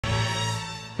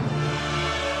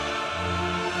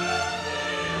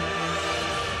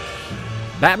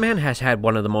Batman has had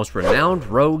one of the most renowned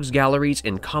rogues galleries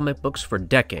in comic books for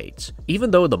decades. Even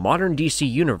though the modern DC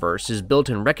universe is built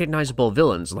in recognizable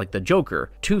villains like the Joker,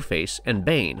 Two-Face, and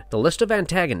Bane, the list of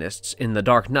antagonists in The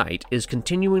Dark Knight is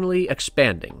continually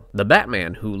expanding. The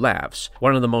Batman Who Laughs,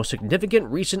 one of the most significant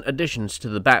recent additions to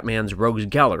the Batman's rogues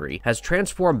gallery, has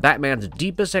transformed Batman's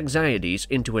deepest anxieties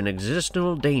into an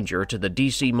existential danger to the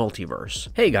DC multiverse.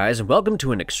 Hey guys, and welcome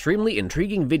to an extremely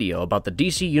intriguing video about the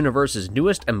DC universe's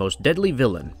newest and most deadly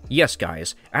villain. Yes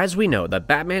guys, as we know that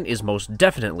Batman is most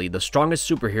definitely the strongest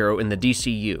superhero in the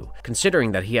DCU,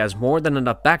 considering that he has more than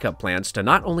enough backup plans to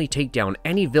not only take down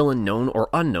any villain known or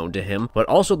unknown to him, but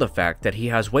also the fact that he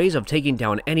has ways of taking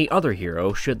down any other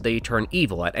hero should they turn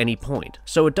evil at any point.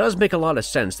 So it does make a lot of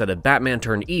sense that if Batman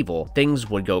turned evil, things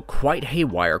would go quite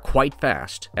haywire quite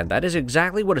fast, and that is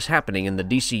exactly what is happening in the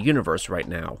DC universe right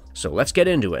now. So let's get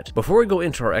into it. Before we go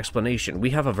into our explanation,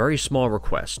 we have a very small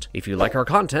request. If you like our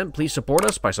content, please support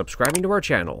us by subscribing to our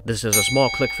channel. This is a small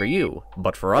click for you,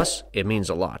 but for us, it means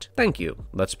a lot. Thank you.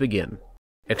 Let's begin.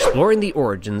 Exploring the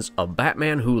origins of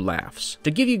Batman Who Laughs.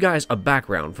 To give you guys a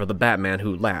background for the Batman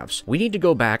Who Laughs, we need to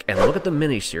go back and look at the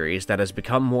miniseries that has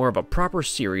become more of a proper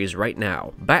series right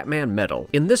now, Batman Metal.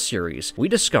 In this series, we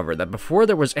discover that before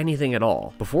there was anything at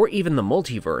all, before even the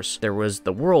multiverse, there was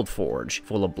the World Forge,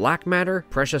 full of black matter,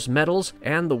 precious metals,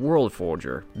 and the World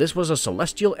Forger. This was a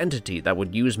celestial entity that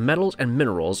would use metals and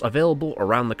minerals available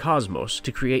around the cosmos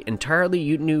to create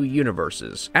entirely new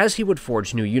universes. As he would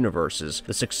forge new universes,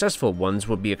 the successful ones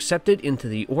would be accepted into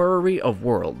the orrery of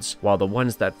worlds, while the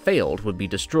ones that failed would be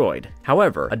destroyed.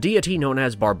 However, a deity known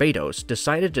as Barbados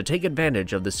decided to take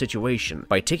advantage of the situation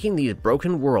by taking these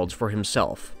broken worlds for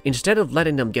himself. Instead of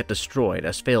letting them get destroyed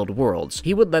as failed worlds,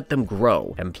 he would let them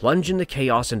grow and plunge into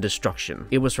chaos and destruction.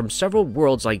 It was from several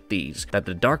worlds like these that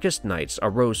the darkest nights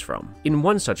arose from. In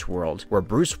one such world, where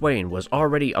Bruce Wayne was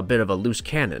already a bit of a loose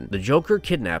cannon, the Joker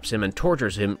kidnaps him and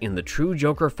tortures him in the true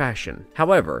Joker fashion.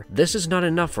 However, this is not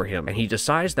enough for him, and he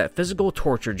decides that physical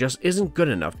torture just isn't good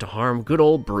enough to harm good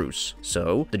old Bruce.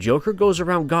 So, the Joker goes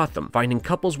around Gotham, finding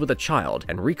couples with a child,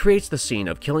 and recreates the scene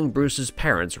of killing Bruce's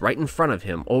parents right in front of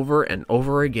him over and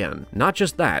over again. Not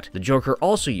just that, the Joker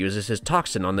also uses his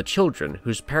toxin on the children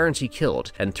whose parents he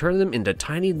killed, and turns them into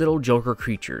tiny little Joker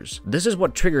creatures. This is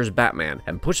what triggers Batman,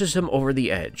 and pushes him over the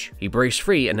edge. He breaks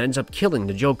free and ends up killing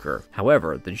the Joker.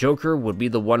 However, the Joker would be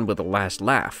the one with the last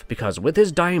laugh, because with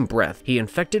his dying breath, he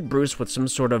infected Bruce with some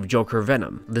sort of Joker venom.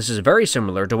 This is very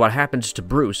similar to what happens to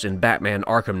Bruce in Batman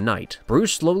Arkham Knight.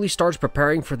 Bruce slowly starts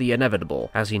preparing for the inevitable,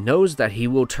 as he knows that he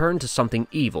will turn to something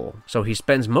evil, so he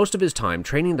spends most of his time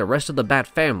training the rest of the Bat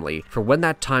family for when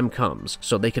that time comes,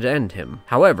 so they could end him.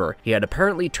 However, he had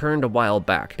apparently turned a while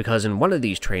back, because in one of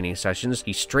these training sessions,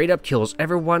 he straight up kills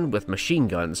everyone with machine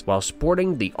guns while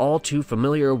sporting the all too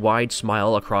familiar wide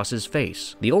smile across his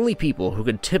face. The only people who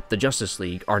could tip the Justice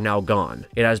League are now gone.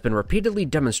 It has been repeatedly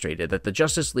demonstrated that the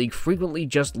Justice League frequently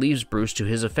just leaves Bruce to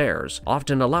his affairs,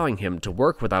 often allowing him to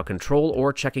work without control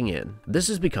or checking in. This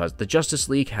is because the Justice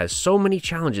League has so many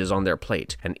challenges on their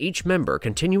plate, and each member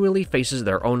continually faces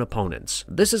their own opponents.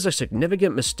 This is a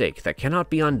significant mistake that cannot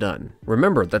be undone.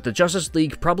 Remember that the Justice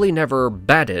League probably never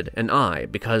batted an eye,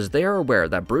 because they are aware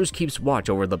that Bruce keeps watch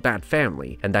over the Bat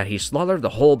family, and that he slaughtered the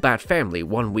whole Bat family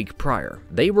 1 week prior.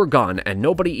 They were gone and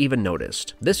nobody even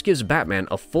noticed. This gives Batman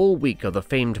a full week of the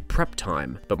famed prep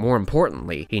time, but more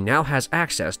importantly, he now has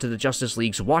access to the Justice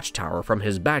League's watchtower from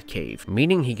his Batcave,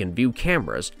 meaning he can view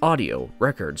cameras, audio,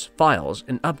 records, files,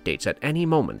 and updates at any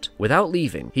moment. Without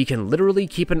leaving, he can literally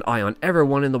keep an eye on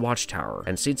everyone in the watchtower,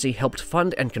 and since he helped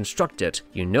fund and construct it,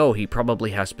 you know he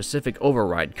probably has specific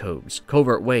override codes,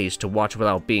 covert ways to watch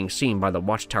without being seen by the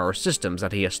watchtower systems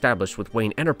that he established with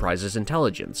Wayne Enterprises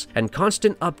intelligence, and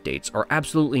constant updates are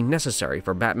absolutely necessary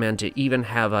for Batman to even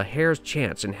have a hair's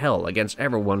chance in hell against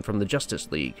everyone from the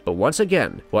Justice League. But once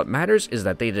again, what matters is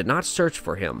that they did not search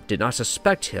for him, did not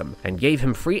suspect him, and gave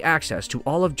him free access to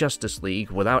all of Justice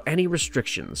League without any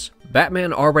restrictions.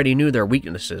 Batman already knew their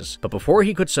weaknesses, but before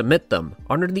he could submit them,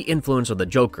 under the influence of the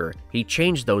Joker, he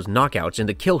changed those knockouts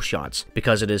into kill shots,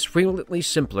 because it is frequently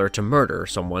simpler to murder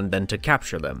someone than to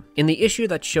capture them. In the issue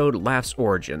that showed Laugh's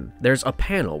origin, there's a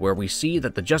panel where we see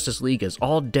that the Justice League is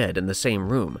all dead in the same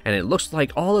room, and it looks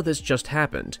like all of this just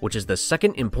happened, which is the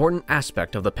second important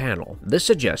aspect of the panel. This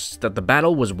suggests that the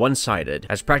battle was one-sided,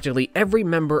 as practically every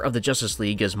member of the Justice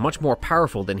League is much more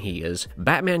powerful than he is.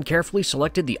 Batman carefully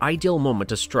selected the ideal moment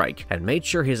to strike, and made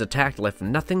sure his attack left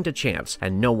nothing to chance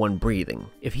and no one breathing.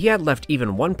 If he had left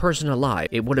even one person alive,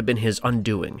 it would have been his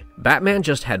undoing. Batman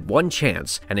just had one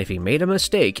chance, and if he made a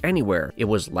mistake anywhere, it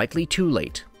was likely too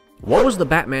late. What was the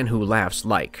Batman Who Laughs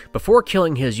like? Before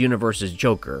killing his universe's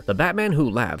Joker, the Batman Who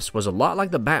Laughs was a lot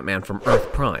like the Batman from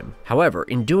Earth Prime. However,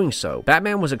 in doing so,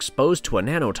 Batman was exposed to a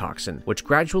nanotoxin, which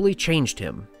gradually changed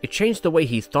him. It changed the way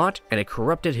he thought, and it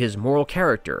corrupted his moral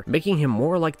character, making him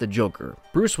more like the Joker.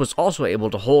 Bruce was also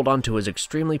able to hold on to his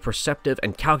extremely perceptive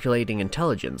and calculating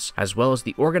intelligence, as well as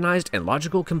the organized and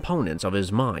logical components of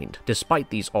his mind, despite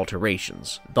these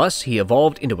alterations. Thus, he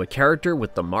evolved into a character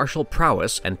with the martial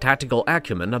prowess and tactical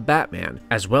acumen of Batman,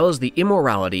 as well as the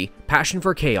immorality, passion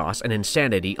for chaos, and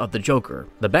insanity of the Joker.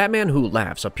 The Batman Who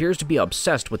Laughs appears to be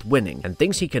obsessed with winning and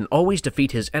thinks he can always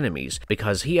defeat his enemies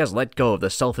because he has let go of the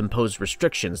self-imposed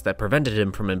restrictions that prevented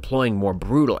him from employing more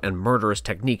brutal and murderous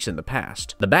techniques in the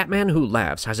past. The Batman Who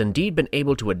Laughs has indeed been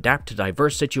able to adapt to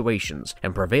diverse situations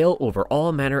and prevail over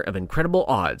all manner of incredible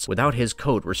odds without his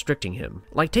code restricting him.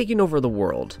 Like taking over the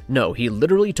world. No, he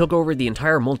literally took over the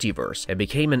entire multiverse and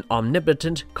became an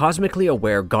omnipotent, cosmically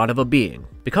aware god of a being.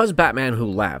 Because Batman Who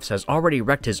Laughs has already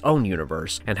wrecked his own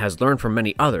universe and has learned from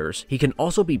many others, he can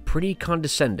also be pretty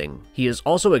condescending. He is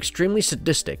also extremely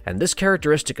sadistic, and this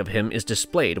characteristic of him is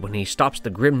displayed when he stops the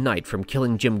Grim Knight from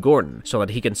killing Jim Gordon so that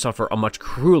he can suffer a much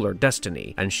crueler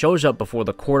destiny, and shows up before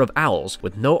the Court of Owls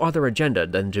with no other agenda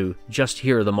than to just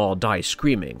hear them all die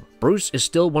screaming. Bruce is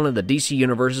still one of the DC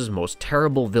Universe's most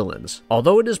terrible villains,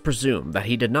 although it is presumed that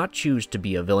he did not choose to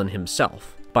be a villain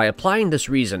himself. By applying this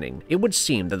reasoning, it would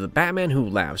seem that the Batman Who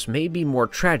Laughs may be more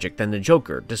tragic than the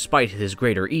Joker despite his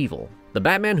greater evil. The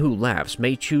Batman Who Laughs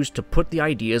may choose to put the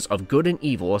ideas of good and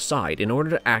evil aside in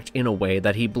order to act in a way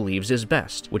that he believes is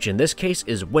best, which in this case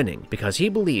is winning, because he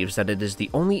believes that it is the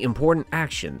only important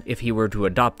action if he were to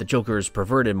adopt the Joker's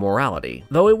perverted morality.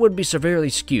 Though it would be severely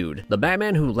skewed, the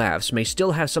Batman Who Laughs may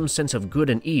still have some sense of good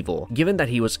and evil, given that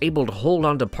he was able to hold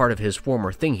on to part of his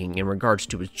former thinking in regards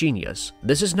to his genius.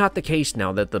 This is not the case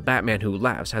now that the Batman Who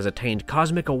Laughs has attained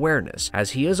cosmic awareness,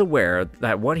 as he is aware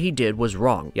that what he did was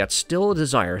wrong, yet still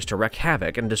desires to wreak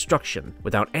havoc and destruction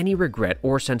without any regret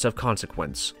or sense of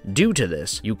consequence. Due to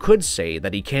this, you could say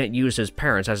that he can't use his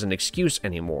parents as an excuse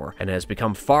anymore and has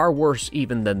become far worse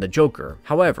even than the Joker.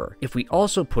 However, if we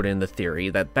also put in the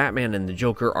theory that Batman and the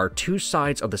Joker are two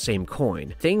sides of the same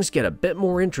coin, things get a bit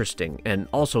more interesting and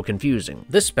also confusing.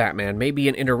 This Batman may be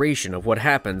an iteration of what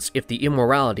happens if the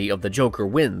immorality of the Joker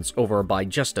wins over by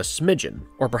just a smidgen,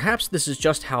 or perhaps this is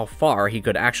just how far he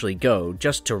could actually go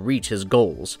just to reach his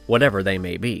goals, whatever they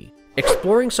may be.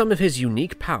 Exploring some of his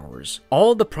unique powers,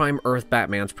 all of the Prime Earth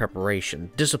Batman's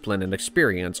preparation, discipline, and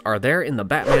experience are there in the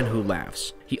Batman Who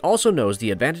Laughs. He also knows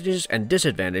the advantages and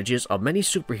disadvantages of many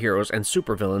superheroes and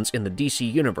supervillains in the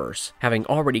DC universe, having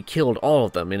already killed all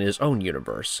of them in his own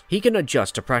universe. He can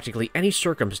adjust to practically any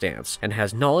circumstance and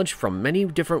has knowledge from many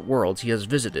different worlds he has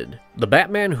visited. The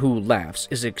Batman Who Laughs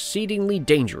is exceedingly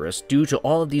dangerous due to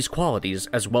all of these qualities,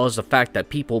 as well as the fact that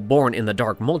people born in the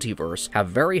Dark Multiverse have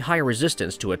very high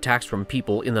resistance to attacks from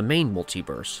people in the main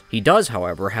multiverse. He does,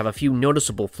 however, have a few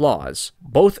noticeable flaws.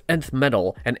 Both Nth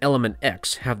Metal and Element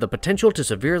X have the potential to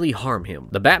severely harm him.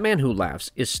 The Batman Who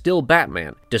Laughs is still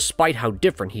Batman, despite how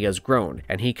different he has grown,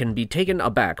 and he can be taken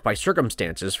aback by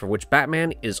circumstances for which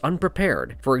Batman is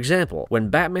unprepared. For example,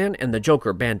 when Batman and the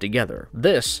Joker band together.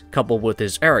 This, coupled with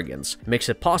his arrogance, makes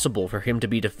it possible for him to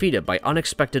be defeated by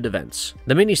unexpected events.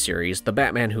 The miniseries, The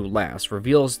Batman Who Laughs,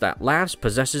 reveals that Laughs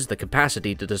possesses the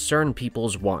capacity to discern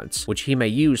people's wants, which he may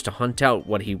use to hunt out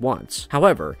what he wants.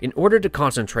 However, in order to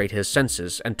concentrate his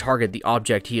senses and target the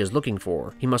object he is looking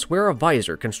for, he must wear a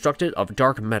visor constructed of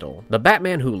dark metal. The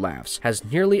Batman Who Laughs has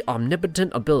nearly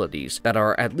omnipotent abilities that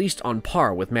are at least on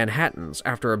par with Manhattan's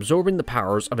after absorbing the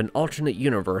powers of an alternate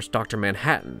universe Dr.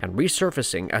 Manhattan and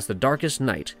resurfacing as the Darkest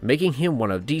Knight, making him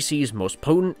one of DC's most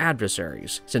potent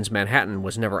adversaries, since Manhattan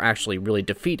was never actually really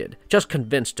defeated, just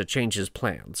convinced to change his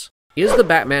plans. Is the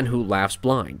Batman Who Laughs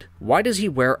blind? Why does he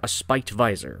wear a spiked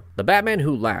visor? The Batman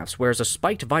Who Laughs wears a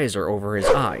spiked visor over his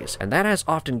eyes, and that has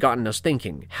often gotten us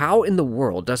thinking, how in the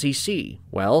world does he see?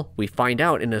 Well, we find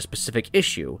out in a specific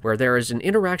issue where there is an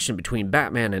interaction between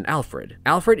Batman and Alfred.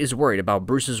 Alfred is worried about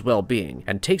Bruce's well-being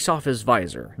and takes off his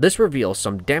visor. This reveals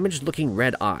some damaged-looking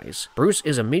red eyes. Bruce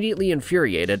is immediately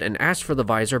infuriated and asks for the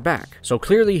visor back, so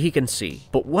clearly he can see.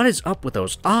 But what is up with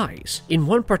those eyes? In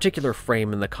one particular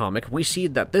frame in the comic, we see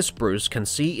that this Bruce can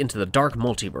see into the dark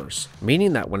multiverse,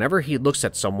 meaning that whenever he looks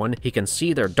at someone, he can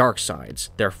see their dark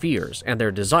sides, their fears, and their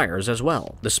desires as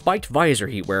well. The spiked visor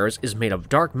he wears is made of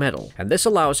dark metal, and this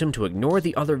allows him to ignore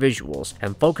the other visuals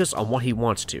and focus on what he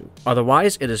wants to.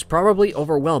 Otherwise, it is probably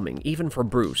overwhelming even for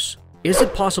Bruce. Is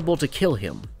it possible to kill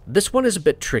him? This one is a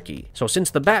bit tricky. So since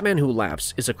the Batman Who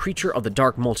Laughs is a creature of the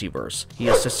dark multiverse, he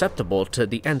is susceptible to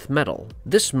the nth metal.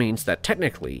 This means that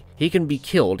technically, he can be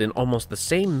killed in almost the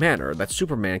same manner that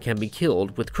Superman can be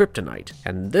killed with kryptonite,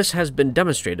 and this has been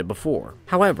demonstrated before.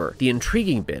 However, the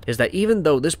intriguing bit is that even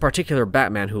though this particular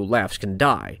Batman Who Laughs can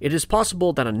die, it is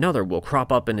possible that another will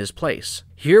crop up in his place.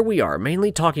 Here we are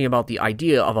mainly talking about the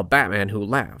idea of a Batman who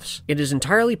laughs. It is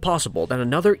entirely possible that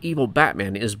another evil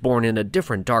Batman is born in a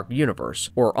different dark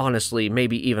universe, or honestly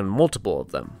maybe even multiple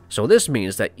of them. So this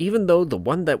means that even though the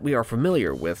one that we are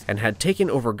familiar with and had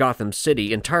taken over Gotham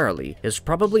City entirely is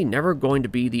probably never going to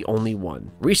be the only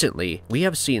one. Recently, we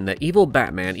have seen that evil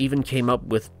Batman even came up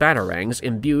with batarangs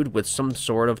imbued with some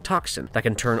sort of toxin that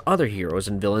can turn other heroes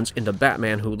and villains into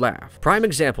Batman who laugh. Prime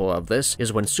example of this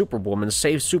is when Superwoman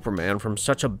saved Superman from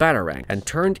such a batarang and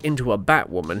turned into a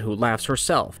Batwoman who laughs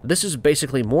herself. This is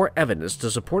basically more evidence to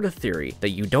support a theory that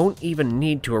you don't even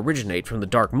need to originate from the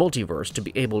dark multiverse to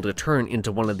be able to turn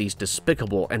into one of these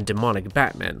despicable and demonic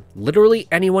Batmen. Literally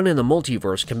anyone in the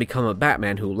multiverse can become a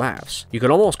Batman who laughs. You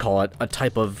could almost call it a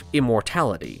type of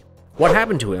immortality. What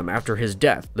happened to him after his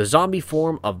death? The zombie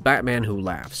form of Batman Who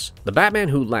Laughs. The Batman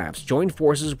Who Laughs joined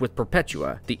forces with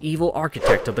Perpetua, the evil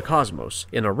architect of the cosmos,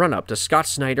 in a run-up to Scott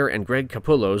Snyder and Greg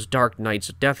Capullo's Dark Knight's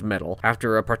death metal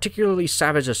after a particularly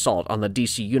savage assault on the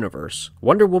DC universe.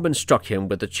 Wonder Woman struck him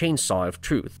with the Chainsaw of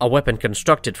Truth, a weapon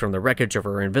constructed from the wreckage of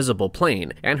her invisible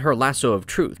plane, and her Lasso of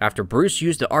Truth, after Bruce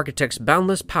used the architect's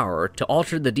boundless power to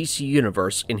alter the DC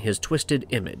universe in his twisted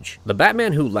image. The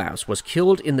Batman Who Laughs was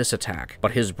killed in this attack,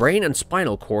 but his brain and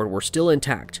spinal cord were still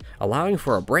intact, allowing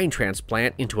for a brain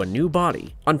transplant into a new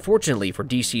body. Unfortunately for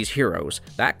DC's heroes,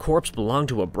 that corpse belonged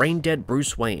to a brain-dead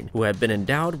Bruce Wayne, who had been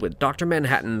endowed with Dr.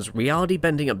 Manhattan's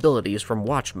reality-bending abilities from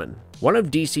Watchmen. One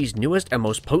of DC's newest and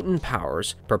most potent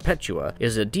powers, Perpetua,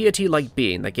 is a deity-like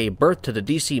being that gave birth to the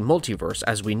DC multiverse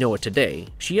as we know it today.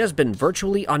 She has been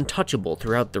virtually untouchable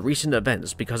throughout the recent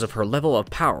events because of her level of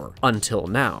power, until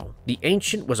now. The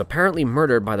Ancient was apparently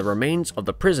murdered by the remains of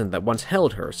the prison that once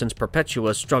held her, since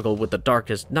Perpetua's struggle with the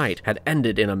Darkest Night had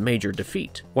ended in a major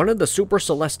defeat. One of the Super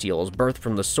Celestials birthed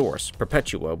from the Source,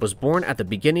 Perpetua, was born at the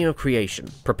beginning of creation.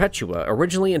 Perpetua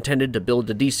originally intended to build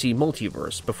the DC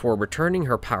multiverse before returning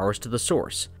her powers to the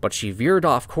Source, but she veered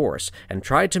off course and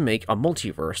tried to make a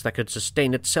multiverse that could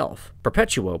sustain itself.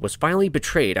 Perpetua was finally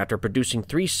betrayed after producing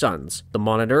 3 sons, the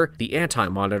Monitor, the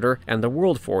Anti-Monitor, and the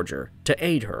World Forger, to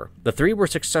aid her. The 3 were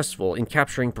successful in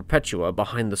capturing Perpetua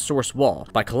behind the Source wall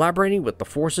by collaborating with the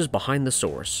forces behind the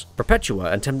Source.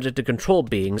 Perpetua attempted to control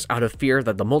beings out of fear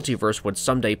that the multiverse would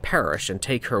someday perish and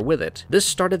take her with it. This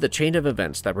started the chain of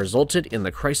events that resulted in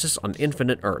the Crisis on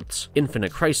Infinite Earths,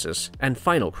 Infinite Crisis, and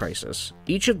Final Crisis.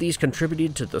 Each of these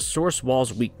contributed to the Source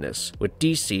wall's weakness, with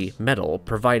DC Metal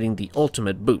providing the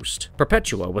ultimate boost.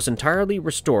 Perpetua was entirely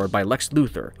restored by Lex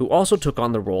Luthor, who also took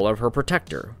on the role of her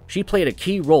protector. She played a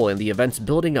key role in the events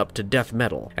building up to Death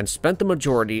Metal, and spent the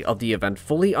majority of the event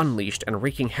fully unleashed and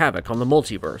wreaking havoc on the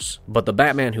multiverse. But the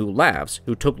Batman Who Laughs,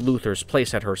 who took Luthor's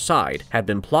place at her side, had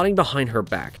been plotting behind her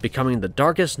back, becoming the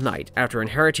Darkest Knight after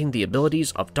inheriting the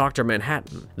abilities of Dr.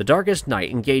 Manhattan. The Darkest Knight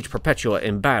engaged Perpetua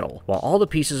in battle, while all the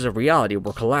pieces of reality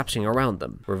were collapsing around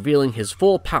them, revealing his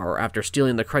full power after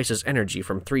stealing the Crisis energy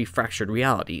from 3 fractured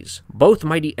realities. Both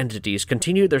mighty entities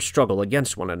continued their struggle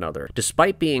against one another,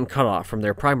 despite being cut off from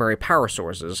their primary power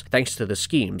sources thanks to the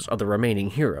schemes of the remaining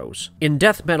heroes. In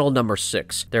Death Metal number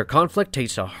 6, their conflict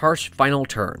takes a harsh final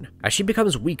turn. As she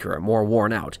becomes weaker and more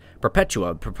worn out,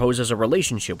 Perpetua proposes a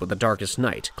relationship with the Darkest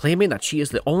Knight, claiming that she is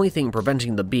the only thing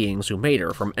preventing the beings who made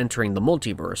her from entering the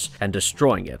multiverse and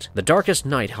destroying it. The Darkest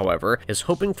Knight, however, is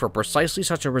hoping for precisely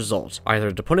such a result,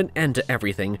 either to put an end to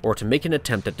everything or to make an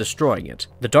attempt at destroying it.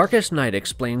 The Darkest Knight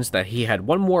explains that he had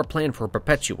one more plan for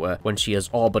Perpetua when she is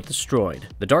all but destroyed.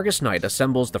 The Darkest Knight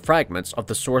assembles the fragments of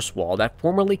the Source wall that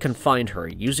formerly confined her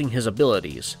using his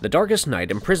abilities. The Darkest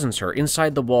Knight imprisons her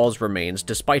inside the wall's remains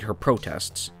despite her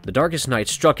protests. The Darkest Knight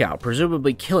struck out,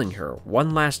 presumably killing her,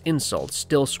 one last insult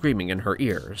still screaming in her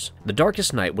ears. The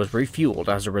Darkest Knight was refueled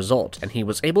as a result, and he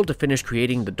was able to finish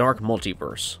creating the Dark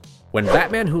Multiverse. When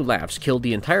Batman Who Laughs killed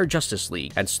the entire Justice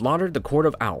League and slaughtered the Court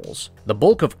of Owls, the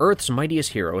bulk of Earth's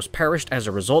mightiest heroes perished as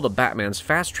a result of Batman's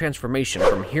fast transformation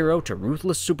from hero to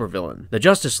ruthless supervillain. The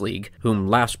Justice League, whom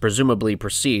Laughs presumably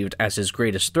perceived as his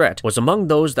greatest threat, was among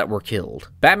those that were killed.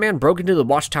 Batman broke into the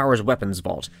Watchtower's weapons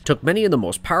vault, took many of the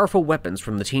most powerful weapons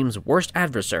from the team's worst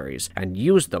adversaries, and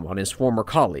used them on his former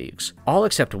colleagues. All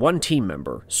except one team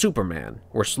member, Superman,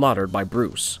 were slaughtered by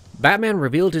Bruce. Batman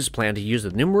revealed his plan to use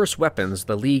the numerous weapons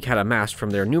the League had amassed from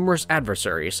their numerous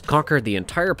adversaries conquered the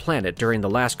entire planet during the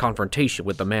last confrontation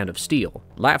with the Man of Steel.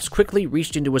 Laughs quickly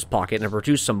reached into his pocket and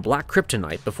produced some black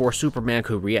kryptonite before Superman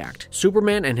could react.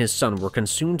 Superman and his son were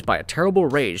consumed by a terrible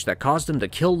rage that caused them to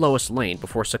kill Lois Lane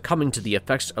before succumbing to the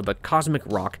effects of the cosmic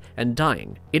rock and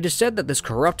dying. It is said that this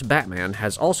corrupt Batman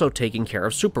has also taken care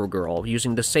of Supergirl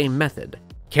using the same method.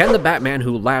 Can the Batman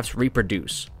who laughs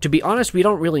reproduce? To be honest, we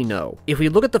don't really know. If we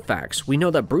look at the facts, we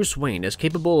know that Bruce Wayne is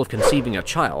capable of conceiving a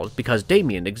child because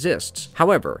Damian exists.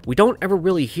 However, we don't ever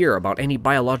really hear about any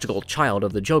biological child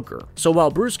of the Joker. So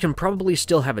while Bruce can probably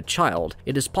still have a child,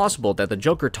 it is possible that the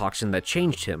Joker toxin that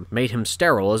changed him made him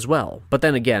sterile as well. But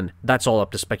then again, that's all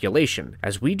up to speculation,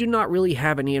 as we do not really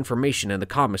have any information in the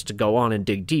comics to go on and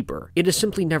dig deeper. It is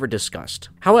simply never discussed.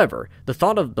 However, the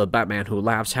thought of the Batman who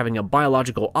laughs having a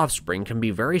biological offspring can be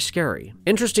very scary.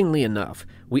 Interestingly enough,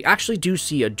 we actually do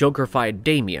see a Joker-fied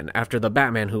Damian after the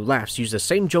Batman who laughs used the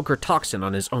same Joker toxin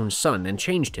on his own son and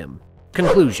changed him.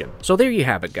 Conclusion. So there you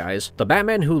have it, guys. The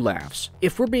Batman who laughs.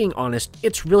 If we're being honest,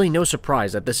 it's really no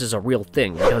surprise that this is a real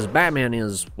thing, because Batman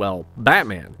is, well,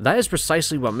 Batman. That is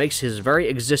precisely what makes his very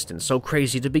existence so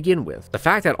crazy to begin with. The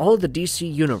fact that all of the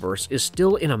DC universe is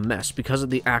still in a mess because of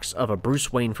the acts of a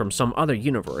Bruce Wayne from some other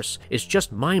universe is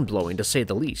just mind-blowing to say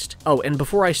the least. Oh, and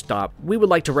before I stop, we would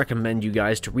like to recommend you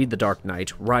guys to read The Dark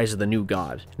Knight, Rise of the New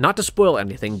God. Not to spoil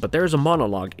anything, but there is a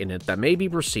monologue in it that may be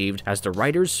perceived as the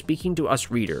writers speaking to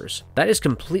us readers. That is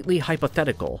completely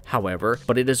hypothetical, however,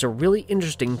 but it is a really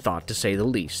interesting thought to say the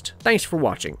least. Thanks for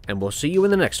watching, and we'll see you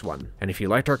in the next one. And if you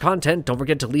liked our content, don't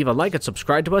forget to leave a like and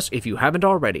subscribe to us if you haven't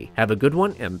already. Have a good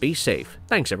one and be safe.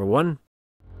 Thanks, everyone.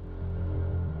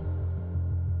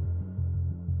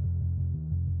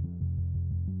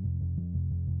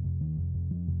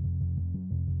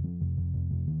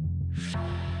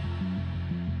 You